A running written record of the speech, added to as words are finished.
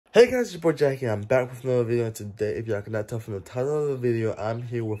Hey guys, it's your boy Jacky. I'm back with another video, and today, if y'all cannot tell from the title of the video, I'm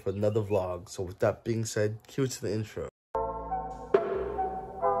here with another vlog. So with that being said, cue to the intro.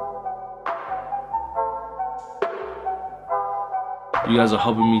 You guys are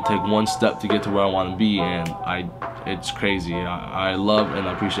helping me take one step to get to where I want to be, and it's crazy. I love and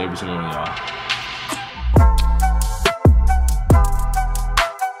I appreciate every single one of y'all.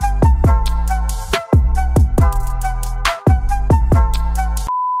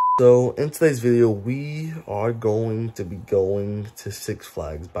 So in today's video, we are going to be going to Six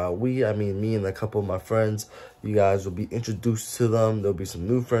Flags. By we, I mean me and a couple of my friends. You guys will be introduced to them. There'll be some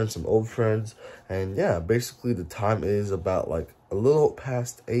new friends, some old friends. And yeah, basically the time is about like a little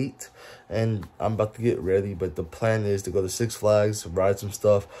past 8. And I'm about to get ready. But the plan is to go to Six Flags, ride some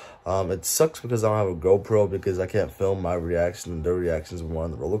stuff. It sucks because I don't have a GoPro because I can't film my reaction and their reactions when we're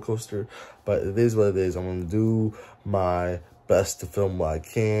on the roller coaster. But it is what it is. I'm going to do my best to film what I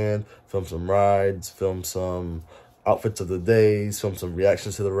can, film some rides, film some outfits of the days, film some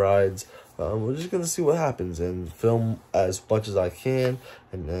reactions to the rides. We're just gonna see what happens and film as much as I can,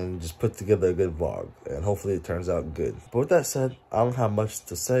 and then just put together a good vlog, and hopefully it turns out good. But with that said, I don't have much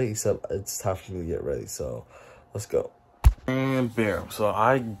to say except it's time for me to get ready, so let's go. And bam, so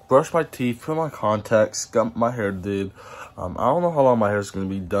I brushed my teeth, put my contacts, got my hair did. I don't know how long my hair is going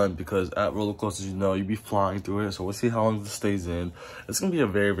to be done because at roller coasters, you know, you be flying through it. So we'll see how long this stays in. It's going to be a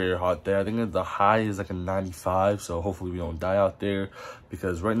very, very hot day. I think that the high is like a 95. So hopefully we don't die out there,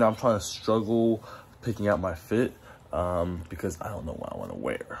 because right now I'm trying to struggle picking out my fit because I don't know what I want to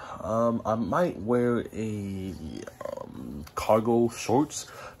wear. I might wear a cargo shorts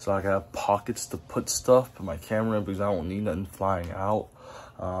so I can have pockets to put stuff, put my camera in, because I don't need nothing flying out.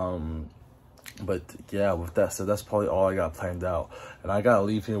 But yeah, with that said, that's probably all I got planned out. And I gotta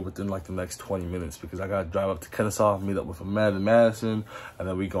leave here within like the next 20 minutes because I gotta drive up to Kennesaw, meet up with Ahmed in Madison, and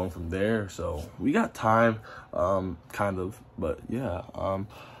then we going from there. So we got time, kind of. But yeah,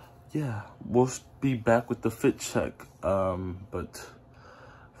 yeah, we'll be back with the fit check. But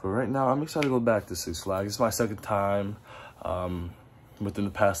for right now, I'm excited to go back to Six Flags. It's my second time within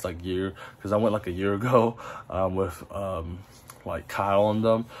the past like year, because I went like a year ago with like Kyle and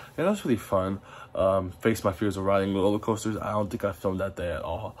them, and that was really fun. Face my fears of riding roller coasters. I don't think I filmed that day at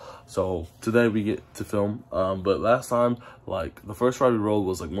all, so today we get to film. But last time, like, the first ride we rode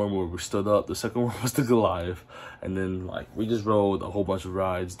was like one where we stood up, the second one was the Goliath, and then like we just rode a whole bunch of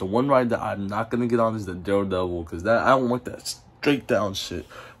rides. The one ride that I'm not gonna get on is the Daredevil, because that I don't like that straight down shit.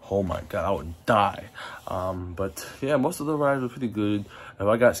 Oh my god, I would die. But yeah, most of the rides were pretty good. If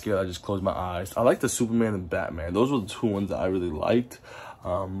I got scared, I just closed my eyes. I like the Superman and Batman. Those were the two ones that I really liked.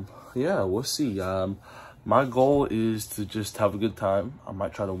 Yeah, we'll see. My goal is to just have a good time. I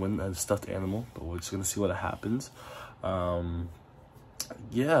might try to win a stuffed animal, but we're just gonna see what happens.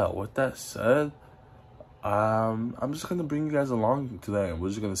 Yeah, with that said, I'm just gonna bring you guys along today, and we're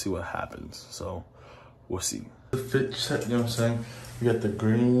just gonna see what happens. So we'll see. The fit check, you know what I'm saying? We got the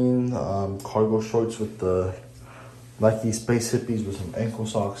green cargo shorts with the Nike Space Hippies with some ankle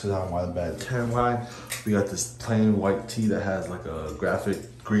socks that have my bad tan line. We got this plain white tee that has like a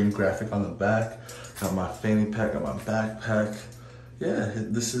green graphic on the back. Got my fanny pack, got my backpack. Yeah,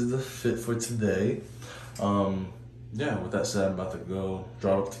 this is the fit for today. Yeah, with that said, I'm about to go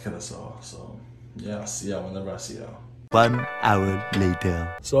drive up to Kennesaw. So yeah, I'll see y'all whenever I see y'all. 1 hour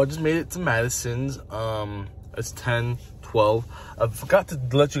later. So I just made it to Madison's. It's 10:12. I forgot to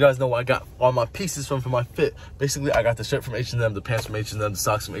let you guys know what I got all my pieces from for my fit. Basically, I got the shirt from H&M, the pants from H&M, the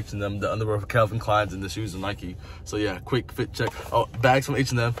socks from H&M, the underwear from Calvin Klein's, and the shoes from Nike. So yeah, quick fit check. Oh, bags from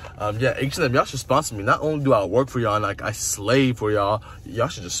H&M. Yeah, H&M, y'all should sponsor me. Not only do I work for y'all and like I slave for y'all, y'all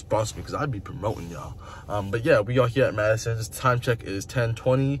should just sponsor me because I'd be promoting y'all. But yeah, we are here at Madison's. Time check is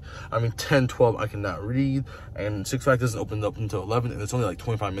 10:20. I mean 10:12. I cannot read. And Six Flags doesn't open up until 11, and it's only like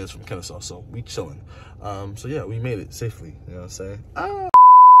 25 minutes from Kennesaw, so we chilling. So yeah, we made it safely, you know what I'm saying?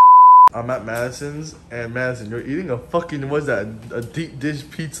 I'm at Madison's, and Madison, you're eating a fucking, what's that, a deep dish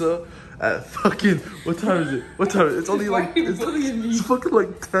pizza at fucking, what time is it? What time is it? It's only like, it's fucking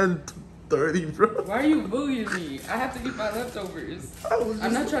like 10:30, bro. Why are you bullying me? I have to eat my leftovers.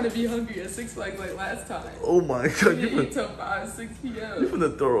 I'm not trying to be hungry at Six Flags like last time. Oh my god, you eat till 5, 6 p.m. You're gonna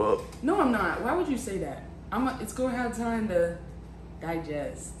throw up. No, I'm not. Why would you say that? It's gonna have time to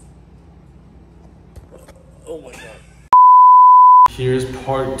digest. Oh my god. Here's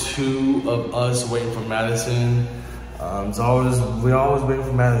part 2 of us waiting for Madison. We're always waiting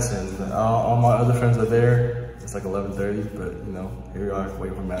for Madison. All my other friends are there. It's like 11:30, but you know, here we are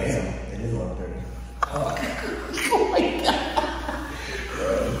waiting for Madison. Damn, it is 11:30. Oh my god.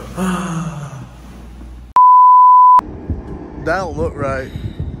 That don't look right.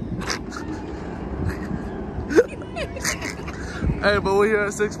 Hey, but we're here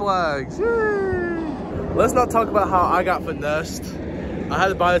at Six Flags. Yay. Let's not talk about how I got finessed. I had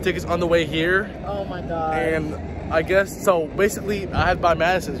to buy the tickets on the way here. Oh my God. And I guess, so basically I had to buy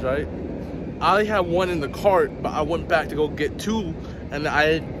Madison's, right? I only had one in the cart, but I went back to go get two. And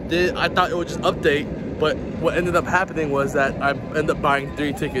I thought it would just update, but what ended up happening was that I ended up buying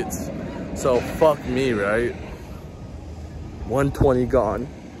 3 tickets. So fuck me, right? 120 gone.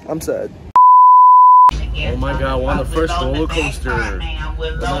 I'm sad. Oh my God, we're on the first roller coaster.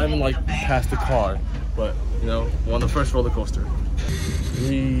 We're not even like past the car, but you know, we're on the first roller coaster.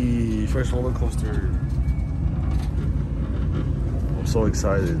 First roller coaster. I'm so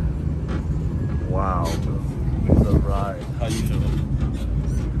excited. Wow. The ride. How you feeling?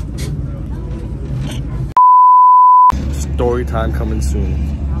 Story time coming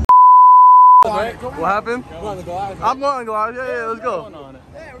soon. What happened? I'm going to Glide. Yeah, let's go.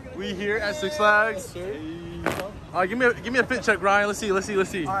 We here at Six Flags. All right, give me a fit check, Ryan. Let's see. All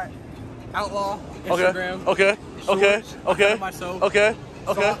right. Outlaw. Okay. Instagram. Okay. Myself. Okay.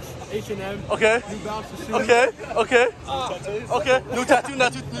 H&M. Okay. New Balance shoes. Okay. New tattoo.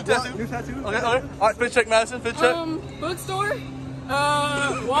 Okay. All right. Fit check, Madison. Fit check. Bookstore.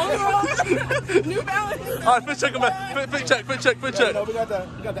 Wongers. New Balance. All right. Fit check, man. Fit check. You know, we got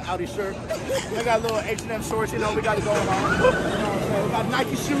the Audi shirt. We got little H&M shorts. You know, we got it going on. You know what I'm saying? We got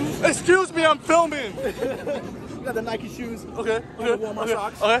Nike shoes. Excuse me, I'm filming. We got the Nike shoes. Okay. Walmart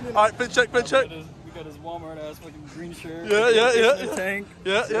socks. Okay. All right. Fit check. We got his Walmart ass fucking green shirt. Yeah. Tank.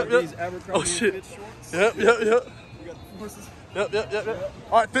 Yeah. These Abercrombie Oh shit. fit shorts. Yep. We got the horses. Yep.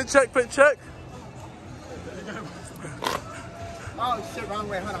 All right. Fit check. Oh shit, wrong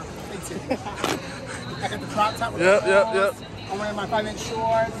way. Hold on. I got the crop top with Yep. I'm wearing my 5-inch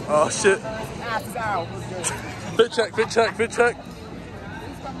shorts. Oh shit. Ass is out. Fit check.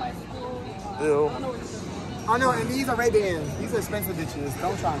 Ew. Oh no, and these are Ray-Bans. These are expensive bitches.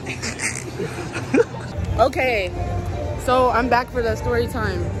 Don't try them. Okay, so I'm back for the story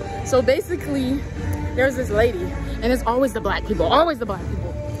time. So basically, there's this lady, and it's always the black people,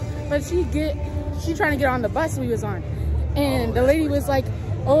 But she trying to get on the bus we was on, and the lady was like,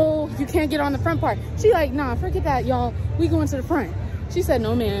 "Oh, you can't get on the front part." She like, "Nah, forget that, y'all. We going to the front." She said,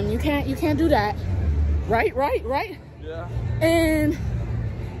 "No, ma'am, you can't do that." Right? Yeah. And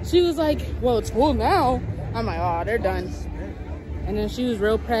she was like, "Well, it's full now." I'm like, "Oh, they're done." And then she was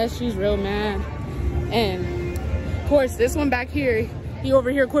real pressed. She's real mad. And of course, this one back here, he over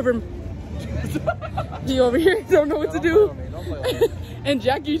here quivering. He over here don't know what to do. And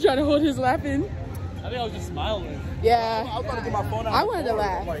Jacky trying to hold his laugh in. I think I was just smiling. Yeah. I was about to get my phone out. I wanted to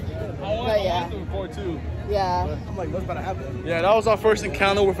laugh. I wanted to record too. Yeah. But I'm like, what's about to happen? Yeah, that was our first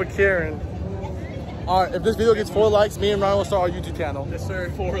encounter with a Karen. All right, if this video gets 4 likes, me and Ryan will start our YouTube channel. Yes,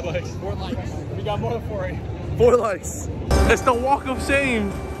 sir. 4 likes. 4 likes. We got more than 4. 4 likes. It's the walk of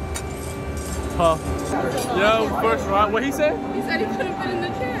shame. Huh? Yo, first ride. What he said? He said he couldn't fit in the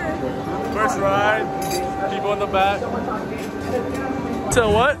chair. First ride. People in the back. So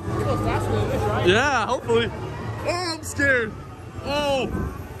what? Yeah, hopefully. Oh, I'm scared. Oh,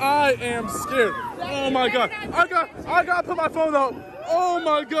 I am scared. Oh my God. I got to put my phone up. Oh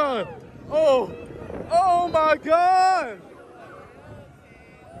my God. Oh my God.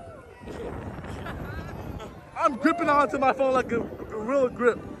 I'm gripping onto my phone like a real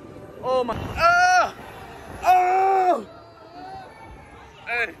grip. Oh my. Oh.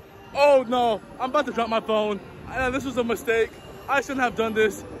 Hey. Oh no. I'm about to drop my phone. This was a mistake. I shouldn't have done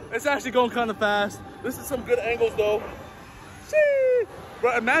this. It's actually going kind of fast. This is some good angles though. Sheesh.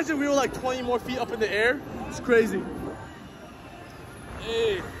 Bro, imagine we were like 20 more feet up in the air. It's crazy.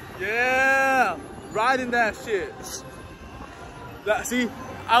 Hey. Yeah. Riding that shit. See,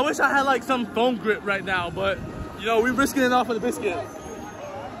 I wish I had like some phone grip right now, but you know, we're risking it off for the biscuit.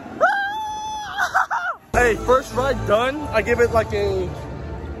 Hey, first ride done. I give it like a,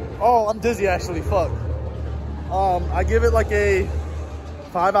 oh, I'm dizzy actually, fuck. I give it like a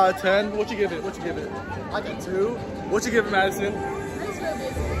 5 out of 10. What you give it? Like a 2. What you give it, Madison?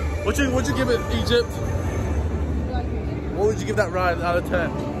 What you give it, Egypt? What would you give that ride out of 10?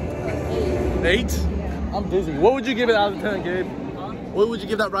 8? I'm dizzy. What would you give it out of 10, Gabe? What would you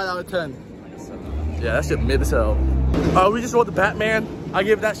give that ride out of 10? Yeah, that shit mid as hell. We just rode the Batman. I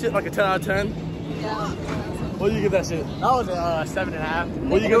give that shit like a 10 out of 10. Yeah. What do you give that shit? That was a 7.5.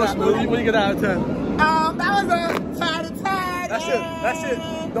 What do you give that out of 10? That was a 10 out of 10. That's it.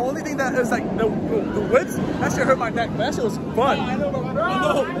 The only thing that is like the width, that shit hurt my neck, but that shit was fun. I know.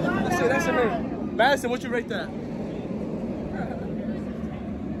 That shit hurt. Madison, what you rate that?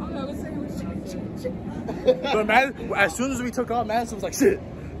 But Madison, as soon as we took off, Madison was like, shit.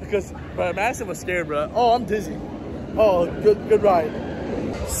 Because Madison was scared, bro. Oh, I'm dizzy. Oh, good ride.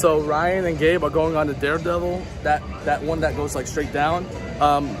 So Ryan and Gabe are going on the Daredevil, that one that goes like straight down.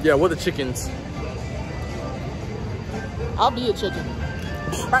 Yeah, we're the chickens. I'll be a chicken.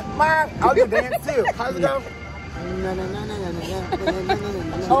 I'll do dance too. How's it go?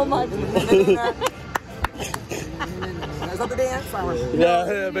 Oh my God. Is that the dance?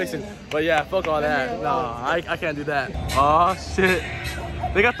 Yeah, basically. But yeah, fuck all that. Nah, I can't do that. Oh shit.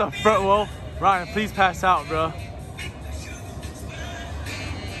 They got the front row. Ryan, please pass out, bro.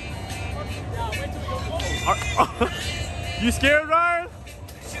 You scared, Ryan?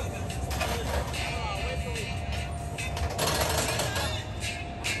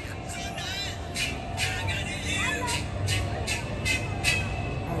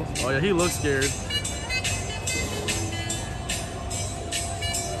 Oh yeah, he looks scared.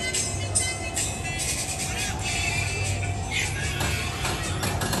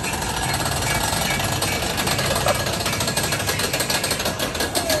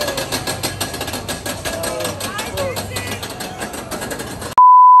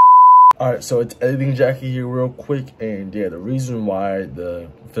 Alright, so it's editing Jacky here real quick, and yeah, the reason why the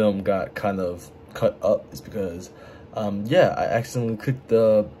film got kind of cut up is because yeah, I accidentally clicked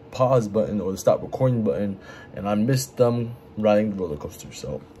the pause button or the stop recording button, and I missed them riding the roller coaster.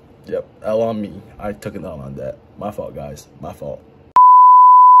 So yep, L on me. I took an L on that. My fault, guys, my fault.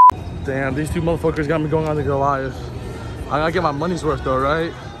 Damn, these two motherfuckers got me going on the Goliath. I gotta get my money's worth though,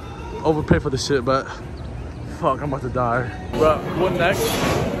 right? Overpay for this shit, but fuck, I'm about to die. Bro, what next?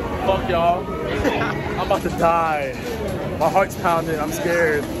 Fuck y'all. I'm about to die. My heart's pounding. I'm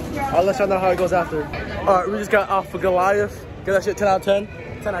scared. I'll let y'all know how it goes after. Alright, we just got off of Goliath. Get that shit 10 out of 10?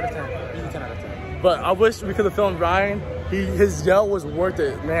 10 out of 10. Easy 10 out of 10. But I wish we could have filmed Ryan. His yell was worth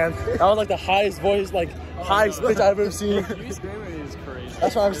it, man. That was like the highest voice, like highest pitch I've ever seen. You screaming is crazy.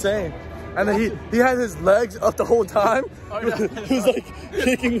 That's what I'm saying. And then he had his legs up the whole time. Oh, yeah. He was like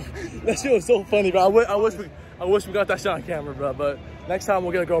kicking. That shit was so funny, bro. I wish we got that shot on camera, bro. But next time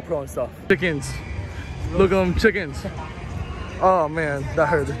we'll get a GoPro and stuff. Chickens. Look at them chickens. Oh man, that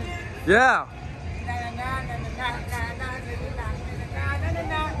hurt. Yeah.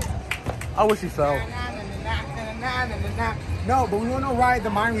 I wish he fell. No, but we want to ride the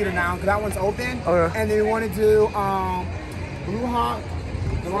mind reader now because that one's open. Okay. And then we want to do Blue Hawk,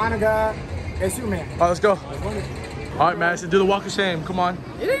 the Monica, and Superman. All right, let's go. All right, Madison, do the walk of shame. Come on.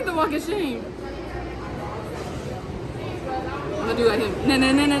 It ain't the walk of shame. I'm gonna do like him. No,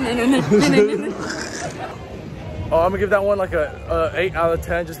 no, no, no, no, no, no, no, no. Oh, I'm gonna give that one like a 8 out of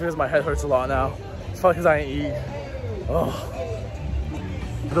 10 just because my head hurts a lot now. It's probably because I ain't eat. Oh.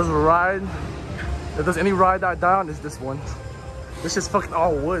 If there's any ride that I die on, it's this one. This shit's fucking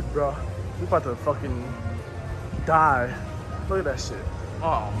all wood, bro. We about to fucking die. Look at that shit.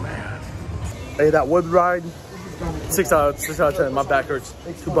 Oh man. Hey, that wood ride, 6 out of 10. My back hurts.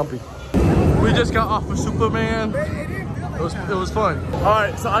 Too bumpy. We just got off of Superman. It was fun. All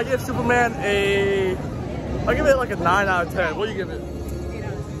right, so I give Superman I give it like a 9 out of 10. What do you give it?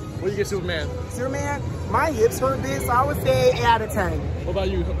 What do you give Superman? Superman, my hips hurt a bit, so I would say 8 out of 10. What about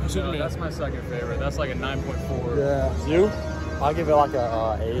you, Superman? That's my second favorite. That's like a 9.4. Yeah. You? I'll give it like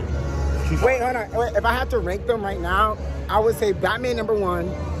a 8. Wait, hold on. Wait, if I had to rank them right now, I would say Batman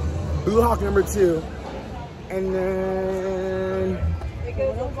 #1, Blue Hawk #2, and then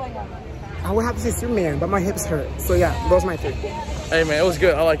I would have to say Superman, but my hips hurt. So yeah, those are my 3. Hey man, it was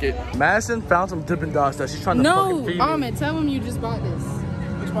good. I like it. Madison found some Dippin' Dots that she's trying to fucking feed me. Ahmed, tell him you just bought this.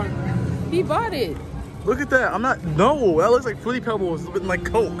 Which one? He bought it. Look at that. I'm not. No, that looks like Fruity Pebbles with like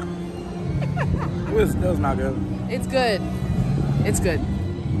Coke. It was not good. It's good. It's good.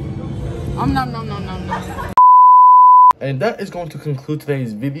 Nom nom nom nom. And that is going to conclude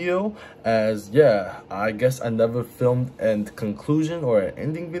today's video, as yeah, I guess I never filmed a conclusion or an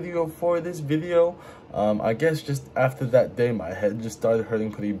ending video for this video. I guess just after that day, my head just started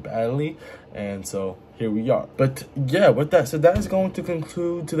hurting pretty badly, and so here we are. But yeah, with that said, that is going to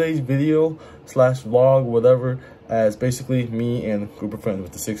conclude today's video / vlog, whatever, as basically me and a group of friends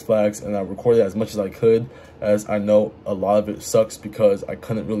with the Six Flags, and I recorded as much as I could, as I know a lot of it sucks because I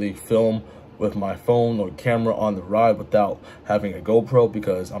couldn't really film with my phone or camera on the ride without having a GoPro,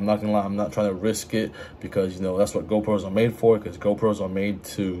 because I'm not gonna lie, I'm not trying to risk it, because you know that's what GoPros are made for, because GoPros are made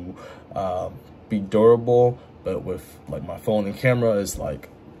to be durable, but with like my phone and camera is like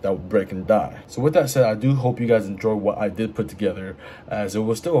that would break and die. So with that said, I do hope you guys enjoyed what I did put together, as it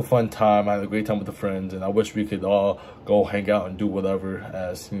was still a fun time. I had a great time with the friends, and I wish we could all go hang out and do whatever,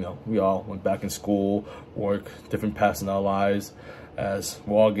 as you know, we all went back in school, work, different paths in our lives, as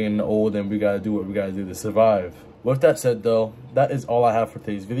we're all getting old and we gotta do what we gotta do to survive. With that said though, that is all I have for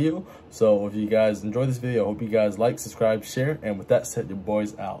today's video. So if you guys enjoyed this video, I hope you guys like, subscribe, share, and with that said, your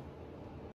boy's out.